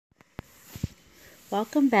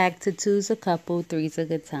Welcome back to Two's a Couple, Three's a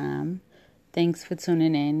Good Time. Thanks for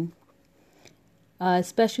tuning in.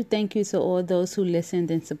 Special thank you to all those who listened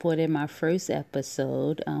and supported my first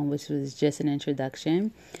episode, which was just an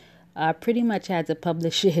introduction. I pretty much had to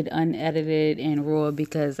publish it unedited and raw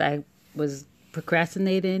because I was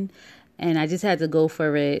procrastinating, and I just had to go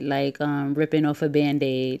for it like ripping off a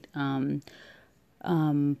Band-Aid.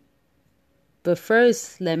 But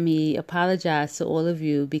first, let me apologize to all of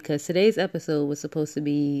you because today's episode was supposed to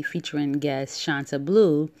be featuring guest Shanta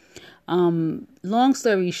Blue. Long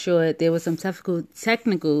story short, there was some technical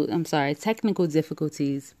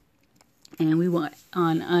difficulties, and we were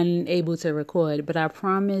unable to record. But I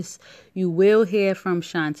promise you will hear from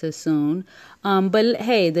Shanta soon. But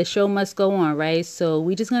hey, the show must go on, right? So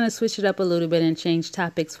we're just gonna switch it up a little bit and change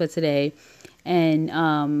topics for today, and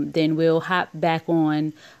then we'll hop back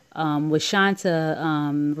on. With Shanta.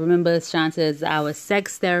 Remember, Shanta is our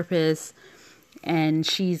sex therapist, and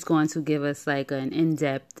she's going to give us like an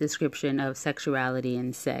in-depth description of sexuality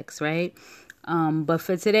and sex, right? But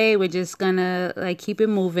for today, we're just gonna like keep it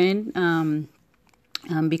moving,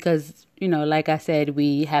 because like I said,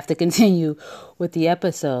 we have to continue with the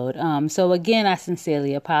episode. So again, I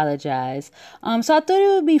sincerely apologize. So I thought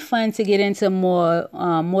it would be fun to get into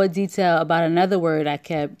more detail about another word I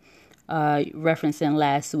kept referencing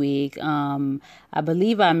last week. I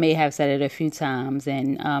believe I may have said it a few times,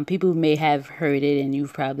 and people may have heard it, and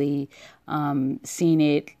you've probably seen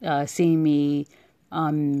me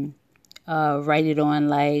write it on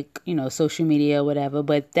like social media or whatever.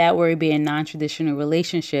 But that word being non-traditional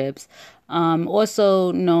relationships,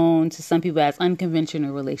 also known to some people as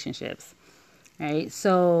unconventional relationships. Right,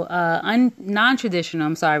 so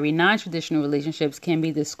non-traditional relationships can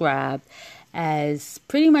be described as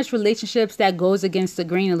pretty much relationships that goes against the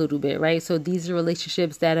grain a little bit, right? So these are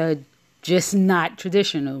relationships that are just not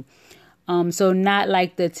traditional. So not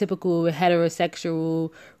like the typical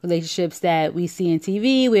heterosexual relationships that we see in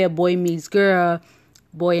TV where boy meets girl,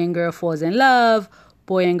 boy and girl falls in love,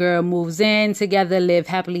 boy and girl moves in together, live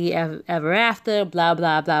happily ever after, blah,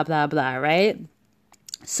 blah, blah, blah, blah, right?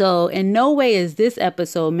 So in no way is this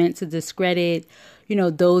episode meant to discredit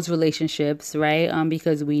those relationships, right?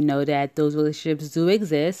 Because we know that those relationships do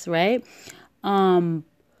exist, right? But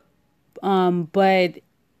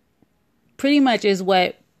pretty much is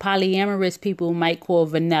what polyamorous people might call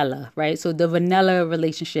vanilla, right? So the vanilla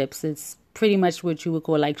relationships, it's pretty much what you would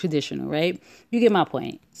call like traditional, right? You get my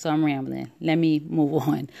point. So I'm rambling. Let me move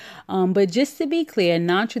on. But just to be clear,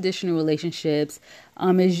 non-traditional relationships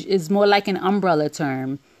is more like an umbrella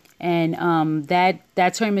term. And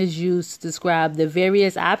that term is used to describe the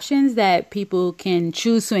various options that people can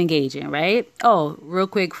choose to engage in, right? Oh, real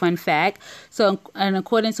quick fun fact. So, and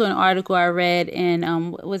according to an article I read in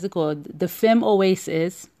what's it called, the Femme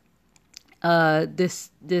Oasis,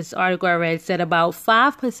 this article I read said about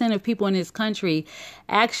 5% of people in this country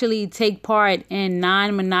actually take part in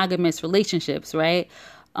non-monogamous relationships, right?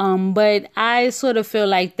 But I sort of feel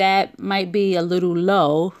like that might be a little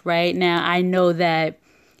low, right? Now I know that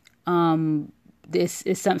this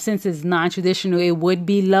is since it's non-traditional, it would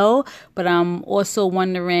be low, but I'm also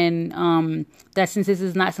wondering that since this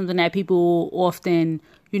is not something that people often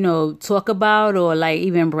talk about or like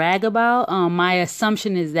even brag about, my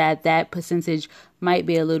assumption is that percentage might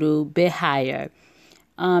be a little bit higher.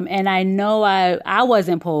 And I know I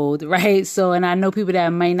wasn't polled, right? So, and I know people that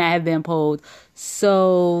might not have been polled.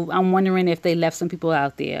 So I'm wondering if they left some people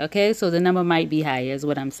out there. Okay. So the number might be higher is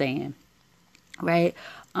what I'm saying. Right.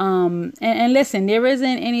 And listen, there isn't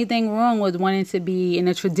anything wrong with wanting to be in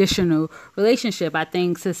a traditional relationship. I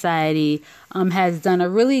think society has done a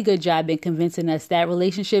really good job in convincing us that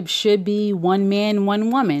relationships should be one man,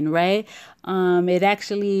 one woman, right? It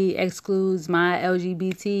actually excludes my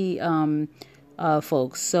LGBT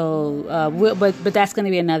folks. So, but that's going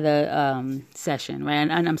to be another session, right?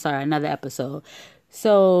 And I'm sorry, another episode.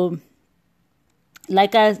 So,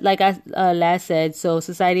 like I last said, so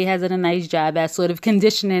society has done a nice job at sort of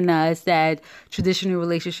conditioning us that traditional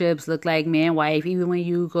relationships look like man, wife. Even when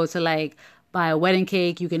you go to like buy a wedding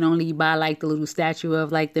cake, you can only buy like the little statue of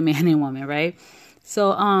like the man and woman, right?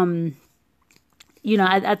 So, I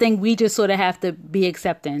think we just sort of have to be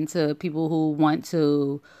accepting to people who want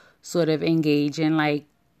to sort of engage in like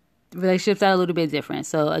relationships are a little bit different.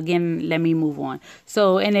 So again, let me move on.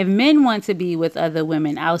 So, and if men want to be with other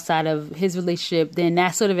women outside of his relationship, then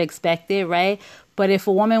that's sort of expected, right? But if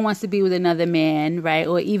a woman wants to be with another man, right,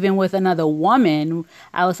 or even with another woman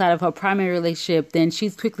outside of her primary relationship, then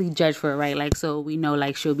she's quickly judged for it, right? Like, so we know,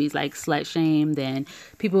 like, she'll be like slut shamed, and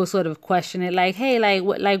people will sort of question it, like, hey,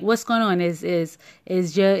 what's going on? Is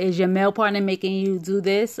your male partner making you do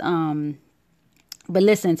this? But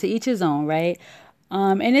listen, to each his own, right?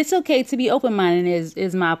 And it's okay to be open-minded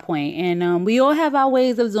is my point. And we all have our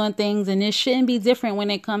ways of doing things, and it shouldn't be different when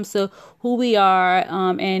it comes to who we are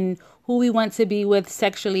and who we want to be with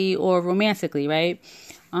sexually or romantically, right?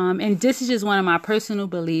 And this is just one of my personal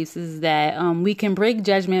beliefs, is that we can break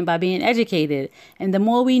judgment by being educated. And the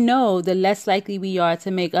more we know, the less likely we are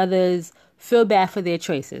to make others feel bad for their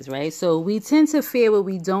choices, right? So we tend to fear what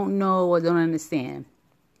we don't know or don't understand.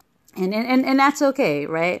 And that's okay,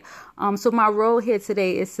 right? So my role here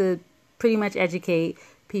today is to pretty much educate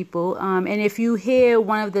people. And if you hear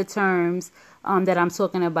one of the terms that I'm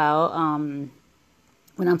talking about,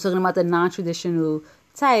 when I'm talking about the non-traditional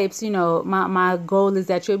types, my goal is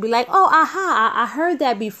that you'll be like, oh, aha, I heard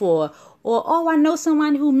that before. Or, oh, I know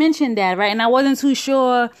someone who mentioned that, right? And I wasn't too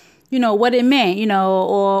sure, what it meant, or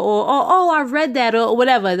oh, I read that or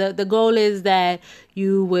whatever. The goal is that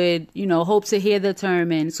you would, hope to hear the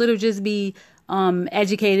term and sort of just be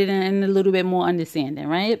educated and a little bit more understanding,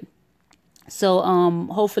 right? So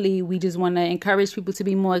hopefully we just want to encourage people to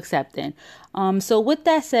be more accepting. So with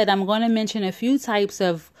that said, I'm going to mention a few types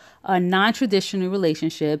of non-traditional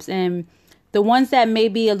relationships, and the ones that may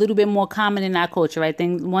be a little bit more common in our culture, right?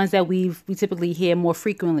 The ones that we typically hear more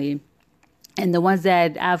frequently, and the ones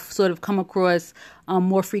that I've sort of come across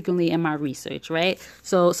more frequently in my research, right?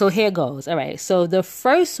 So here goes. All right. So the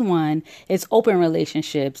first one is open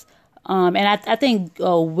relationships. And I think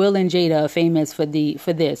Will and Jada are famous for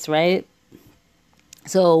this, right?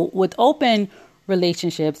 So with open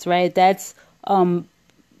relationships, right, that's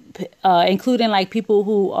including like people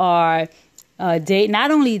who are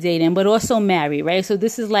not only dating, but also married, right? So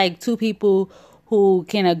this is like two people who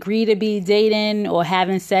can agree to be dating or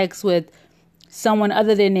having sex with someone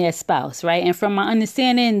other than their spouse, right? And from my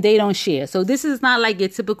understanding, they don't share. So this is not like your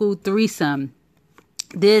typical threesome.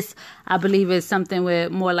 This, I believe, is something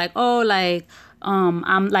with more like,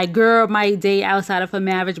 I'm like, girl might date outside of her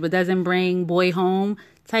marriage, but doesn't bring boy home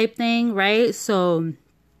type thing, right? So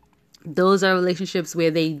those are relationships where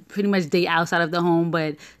they pretty much date outside of the home,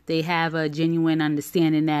 but they have a genuine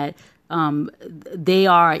understanding that they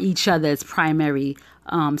are each other's primary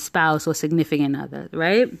spouse or significant other,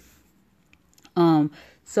 right?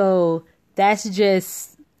 So that's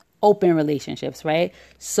just open relationships, right?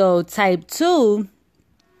 So type 2,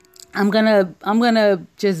 I'm gonna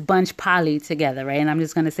just bunch poly together, right? And I'm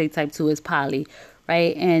just gonna say type 2 is poly,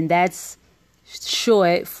 right? And that's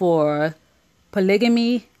short for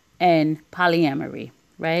polygamy and polyamory,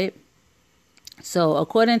 right? So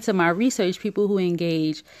according to my research, people who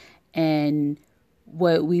engage in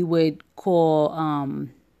what we would call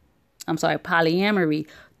polyamory,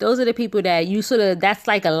 those are the people that that's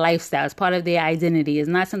like a lifestyle. It's part of their identity. It's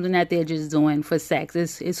not something that they're just doing for sex.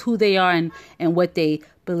 It's who they are and what they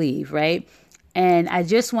believe, right? And I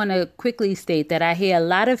just want to quickly state that I hear a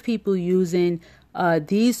lot of people using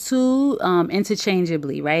these two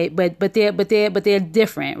interchangeably, right? But they're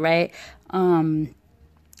different, right?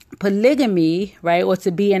 Polygamy, right, or to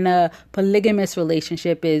be in a polygamous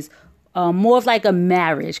relationship is more of like a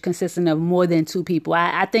marriage consisting of more than two people.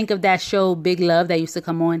 I think of that show Big Love that used to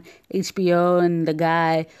come on HBO, and the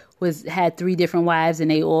guy had 3 different wives,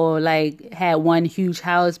 and they all like had one huge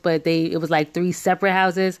house, but it was like 3 separate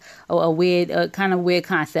houses. A kind of weird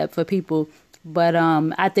concept for people. But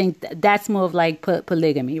I think that's more of like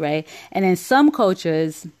polygamy, right? And in some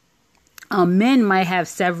cultures, men might have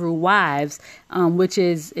several wives, which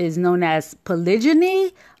is known as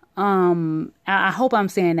polygyny. I hope I'm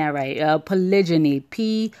saying that right. Polygyny,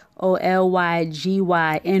 Polygyny.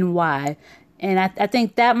 And I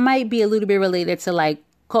think that might be a little bit related to like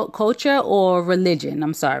culture or religion.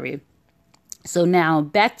 I'm sorry. So now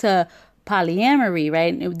back to polyamory,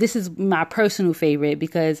 right? This is my personal favorite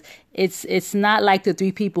because it's not like the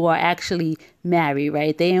 3 people are actually married,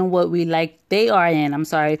 right? What we like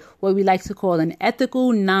to call an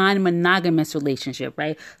ethical non-monogamous relationship,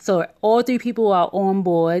 right? So all 3 people are on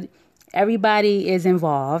board. Everybody is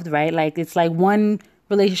involved, right? Like it's like one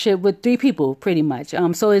relationship with 3 people pretty much.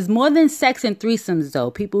 So it's more than sex and threesomes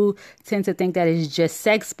though. People tend to think that it's just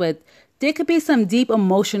sex, but there could be some deep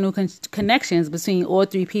emotional connections between all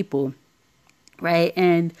 3 people. Right.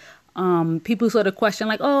 And people sort of question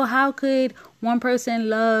like, oh, how could one person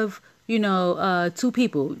love, 2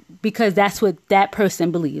 people? Because that's what that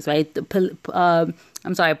person believes. Right.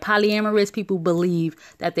 Polyamorous people believe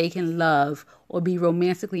that they can love or be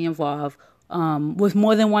romantically involved with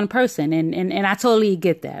more than one person. And I totally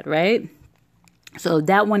get that. Right. So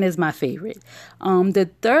that one is my favorite. The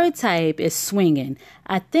third type is swinging.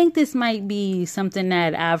 I think this might be something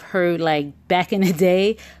that I've heard like back in the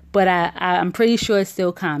day, but I'm pretty sure it's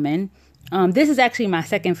still common. This is actually my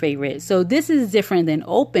second favorite. So this is different than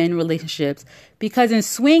open relationships because in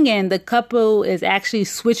swinging, the couple is actually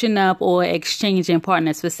switching up or exchanging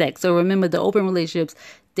partners for sex. So remember, the open relationships,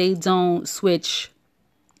 they don't switch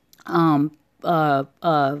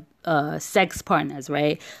sex partners,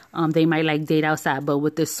 right? They might like date outside, but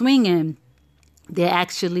with the swinging, they're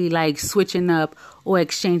actually like switching up or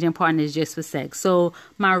exchanging partners just for sex. So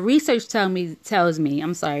my research tells me,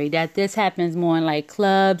 that this happens more in like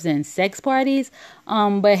clubs and sex parties.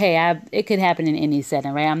 But hey, it could happen in any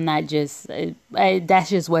setting, right? I'm not just, that's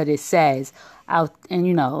just what it says out and,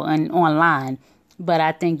 and online. But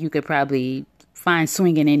I think you could probably find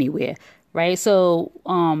swinging anywhere, right? So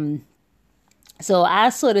I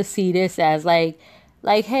sort of see this as like,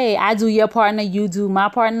 hey, I do your partner, you do my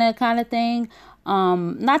partner kind of thing.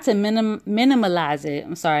 Not to minimalize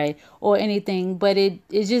it, or anything, but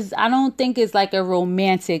it's just, I don't think it's like a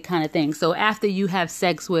romantic kind of thing. So after you have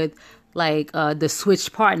sex with like the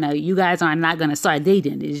switched partner, you guys are not going to start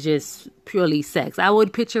dating. It's just purely sex. I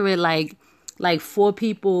would picture it like four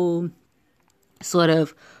people sort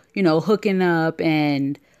of, hooking up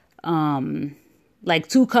and like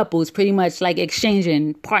two couples pretty much like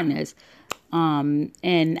exchanging partners.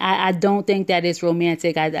 And I don't think that it's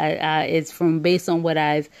romantic. It's based on what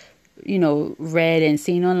I've, read and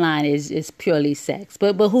seen online is purely sex,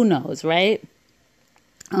 but who knows, right?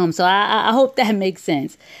 So I hope that makes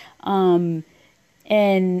sense. And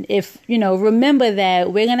if, remember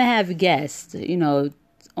that we're going to have guests,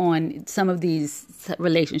 on some of these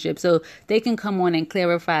relationships, so they can come on and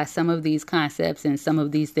clarify some of these concepts and some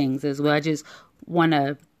of these things as well. I just want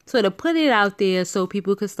to sort of put it out there so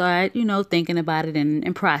people could start, thinking about it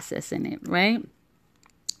and processing it, right?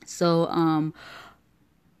 So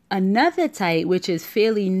another type, which is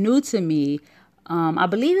fairly new to me, I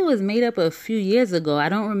believe it was made up a few years ago. I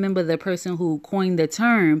don't remember the person who coined the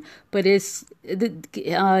term, but listen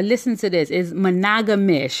to this, it's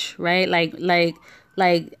monogamish, right?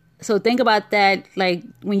 Like, so think about that. Like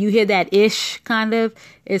when you hear that ish kind of,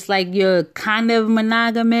 it's like you're kind of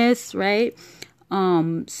monogamous, right?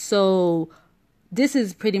 So this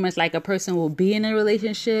is pretty much like a person will be in a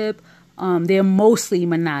relationship. They're mostly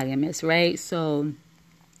monogamous, right? So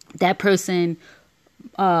that person,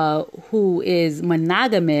 who is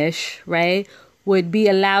monogamish, right, would be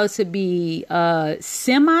allowed to be,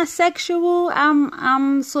 semi-sexual.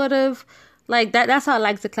 I'm sort of like that. That's how I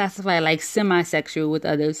like to classify, like semi-sexual with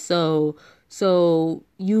others. So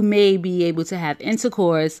you may be able to have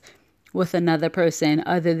intercourse with another person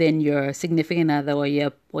other than your significant other or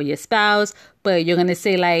your spouse, but you're gonna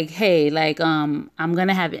say like, hey, like I'm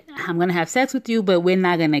gonna have sex with you, but we're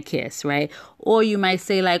not gonna kiss, right? Or you might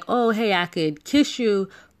say like, oh, hey, I could kiss you,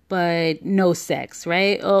 but no sex,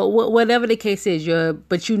 right? Or whatever the case is,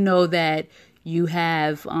 but you know that you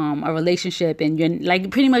have a relationship and you're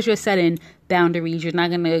like pretty much you're setting boundaries. You're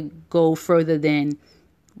not gonna go further than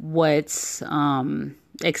what's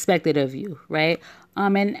expected of you, right?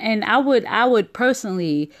 And I would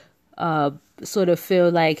personally sort of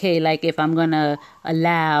feel like, hey, like if I'm gonna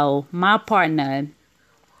allow my partner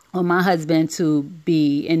or my husband to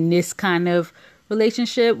be in this kind of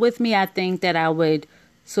relationship with me, I think that I would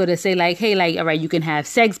sort of say like, hey, like, all right, you can have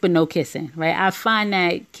sex, but no kissing, right? I find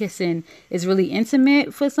that kissing is really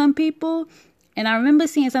intimate for some people. And I remember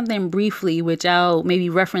seeing something briefly, which I'll maybe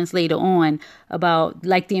reference later on, about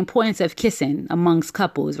like the importance of kissing amongst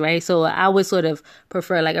couples, right? So I would sort of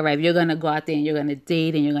prefer like, all right, if you're going to go out there and you're going to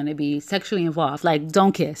date and you're going to be sexually involved, like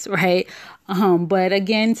don't kiss, right? But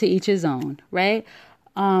again, to each his own, right?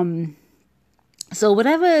 So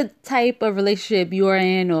whatever type of relationship you are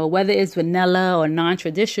in, or whether it's vanilla or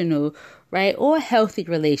non-traditional, right? Or healthy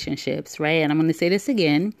relationships, right? And I'm going to say this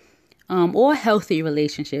again, or healthy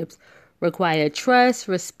relationships require trust,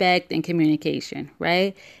 respect, and communication,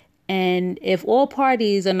 right? And if all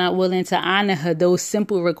parties are not willing to honor those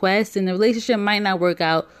simple requests, then the relationship might not work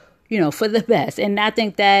out, for the best. And I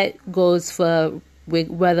think that goes for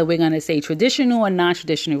whether we're going to say traditional or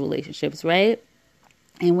non-traditional relationships, right?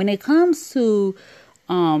 And when it comes to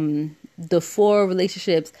the four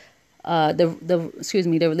relationships,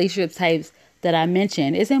 the relationship types that I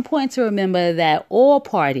mentioned, it's important to remember that all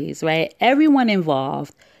parties, right, everyone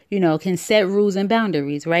involved, can set rules and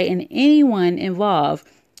boundaries, right? And anyone involved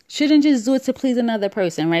shouldn't just do it to please another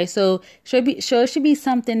person, right? So it should be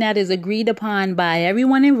something that is agreed upon by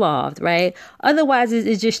everyone involved, right? Otherwise,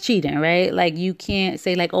 it's just cheating, right? Like you can't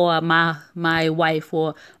say like, oh, my wife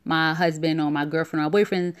or my husband or my girlfriend or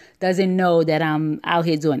boyfriend doesn't know that I'm out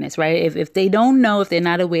here doing this, right? If they don't know, if they're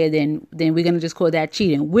not aware, then we're gonna just call that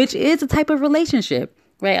cheating, which is a type of relationship,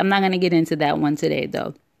 right? I'm not gonna get into that one today,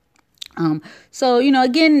 though. So,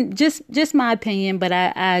 again, just my opinion, but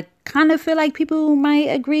I kind of feel like people might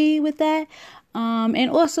agree with that. And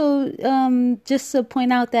also, just to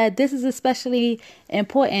point out that this is especially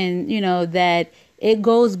important, that it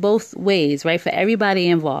goes both ways, right? For everybody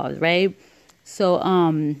involved, right? So,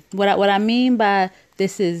 what I mean by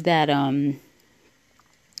this is that,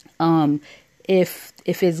 if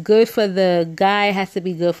it's good for the guy, it has to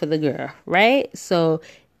be good for the girl, right? So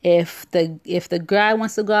if the guy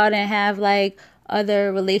wants to go out and have like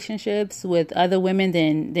other relationships with other women,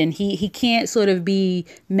 then he can't sort of be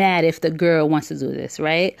mad if the girl wants to do this,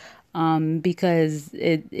 right? Because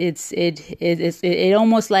it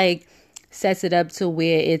almost like sets it up to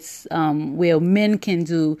where it's where men can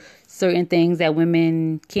do certain things that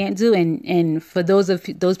women can't do, and for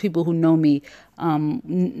those people who know me,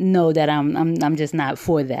 know that I'm just not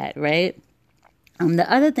for that, right?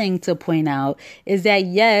 The other thing to point out is that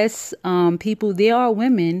yes, there are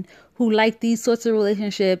women who like these sorts of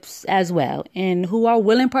relationships as well, and who are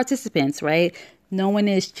willing participants, right? No one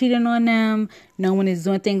is cheating on them. No one is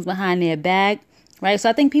doing things behind their back, right? So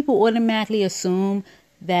I think people automatically assume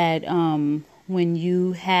that when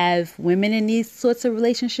you have women in these sorts of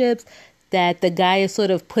relationships, that the guy is sort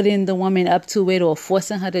of putting the woman up to it or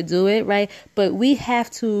forcing her to do it, right? But we have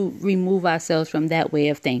to remove ourselves from that way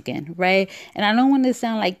of thinking, right? And I don't want to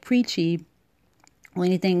sound like preachy or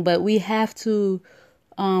anything, but we have to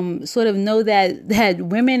sort of know that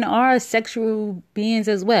women are sexual beings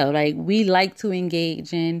as well. Like, we like to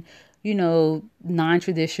engage in,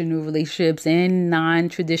 non-traditional relationships and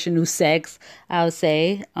non-traditional sex, I would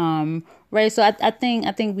say. Right. So I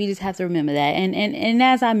think we just have to remember that. And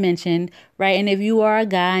as I mentioned, right. And if you are a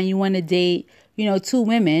guy and you want to date, two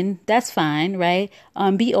women, that's fine. Right.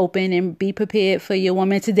 Be open and be prepared for your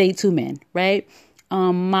woman to date two men. Right.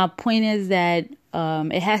 My point is that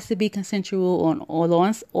it has to be consensual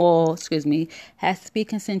has to be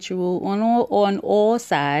consensual on all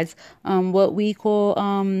sides. What we call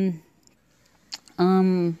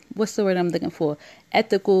what's the word I'm looking for?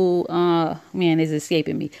 Ethical, is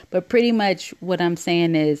escaping me. But pretty much what I'm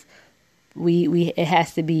saying is it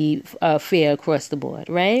has to be fair across the board,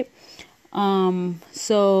 right?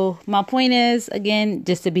 So my point is, again,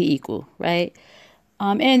 just to be equal, right?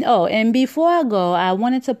 And before I go, I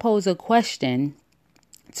wanted to pose a question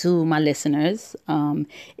to my listeners.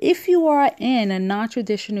 If you are in a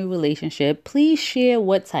non-traditional relationship, please share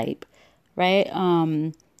what type, right?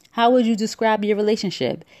 How would you describe your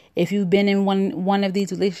relationship? If you've been in one of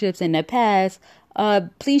these relationships in the past,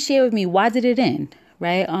 please share with me, why did it end,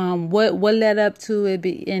 right? What led up to it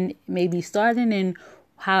in maybe starting, and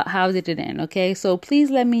how did it end? Okay, so please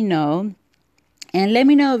let me know. And let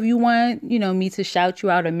me know if you want, me to shout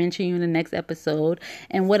you out or mention you in the next episode.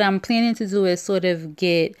 And what I'm planning to do is sort of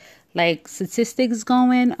get like statistics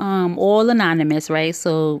going, all anonymous, right?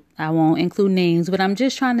 So I won't include names, but I'm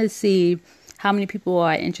just trying to see how many people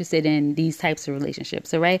are interested in these types of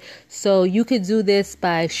relationships. All right. So you could do this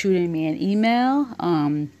by shooting me an email,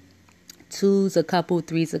 2's a couple,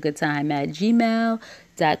 3's a good time at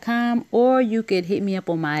gmail.com, or you could hit me up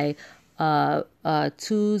on my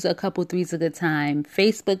 2's a couple, 3's a good time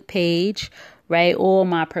Facebook page, right? Or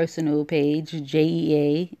my personal page,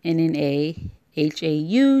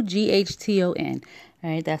 JeannaHaughton. All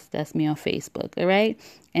right, that's me on Facebook. All right.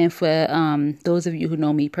 And for those of you who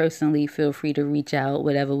know me personally, feel free to reach out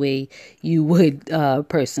whatever way you would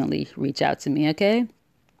personally reach out to me. Okay.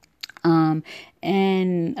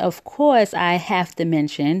 And of course, I have to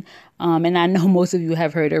mention, and I know most of you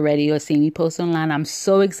have heard already or seen me post online. I'm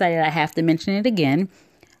so excited. I have to mention it again.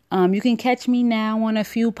 You can catch me now on a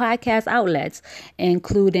few podcast outlets,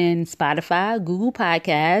 including Spotify, Google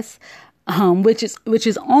Podcasts, which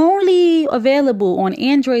is only available on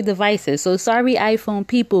Android devices. So sorry, iPhone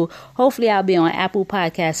people. Hopefully I'll be on Apple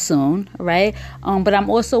Podcasts soon, right? But I'm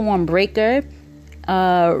also on Breaker,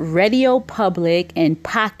 Radio Public, and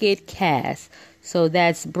Pocket Cast. So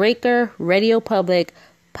that's Breaker, Radio Public,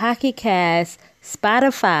 Pocket Cast,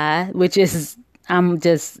 Spotify, which is I'm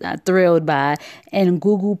just thrilled by, and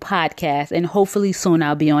Google Podcasts, and hopefully soon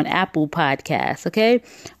I'll be on Apple Podcasts. Okay,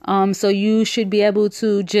 so you should be able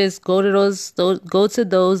to just go to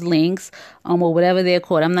those links, or whatever they're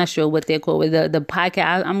called. I'm not sure what they're called. With the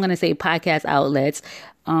podcast, I'm gonna say podcast outlets,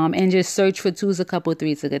 and just search for 2's a couple,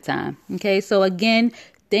 3's a good time. Okay, so again,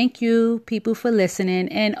 thank you, people, for listening.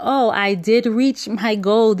 And I did reach my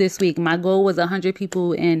goal this week. My goal was 100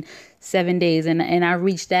 people in 7 days, and I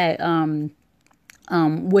reached that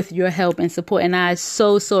with your help and support. And I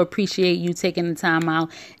so appreciate you taking the time out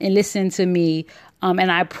and listening to me.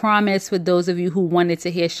 And I promise, for those of you who wanted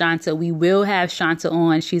to hear Shanta, we will have Shanta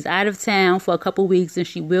on. She's out of town for a couple weeks and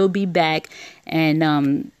she will be back.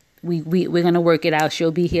 And we're going to work it out.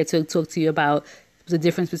 She'll be here to talk to you about the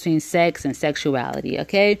difference between sex and sexuality.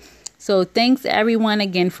 Okay. So thanks everyone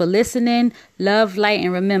again for listening. Love, light,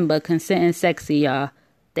 and remember, consent and sexy, y'all.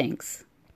 Thanks.